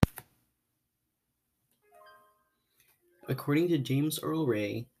According to James Earl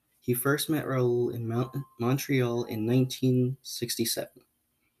Ray, he first met Raoul in Montreal in 1967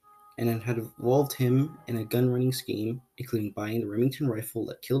 and it had involved him in a gun-running scheme, including buying the Remington rifle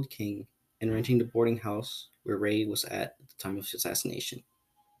that killed King and renting the boarding house where Ray was at the time of his assassination.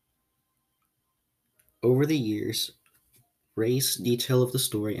 Over the years, Ray's detail of the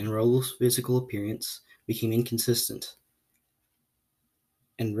story and Raoul's physical appearance became inconsistent,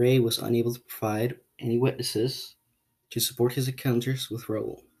 and Ray was unable to provide any witnesses to support his encounters with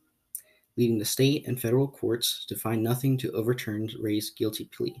Raoul, leading the state and federal courts to find nothing to overturn Ray's guilty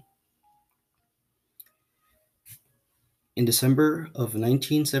plea. In December of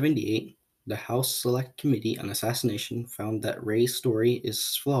 1978, the House Select Committee on Assassination found that Ray's story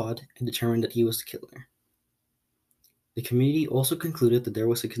is flawed and determined that he was the killer. The committee also concluded that there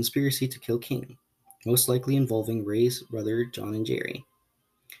was a conspiracy to kill King, most likely involving Ray's brother John and Jerry.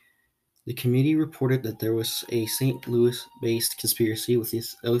 The committee reported that there was a St. Louis-based conspiracy with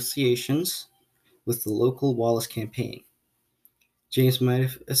associations with the local Wallace campaign. James might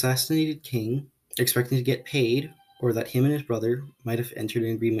have assassinated King, expecting to get paid, or that him and his brother might have entered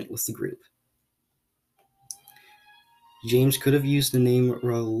an agreement with the group. James could have used the name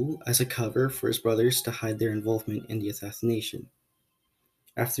Raoul as a cover for his brothers to hide their involvement in the assassination.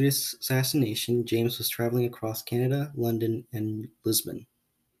 After his assassination, James was traveling across Canada, London, and Lisbon.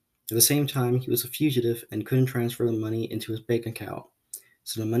 At the same time, he was a fugitive and couldn't transfer the money into his bank account,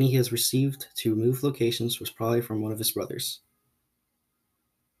 so the money he has received to move locations was probably from one of his brothers.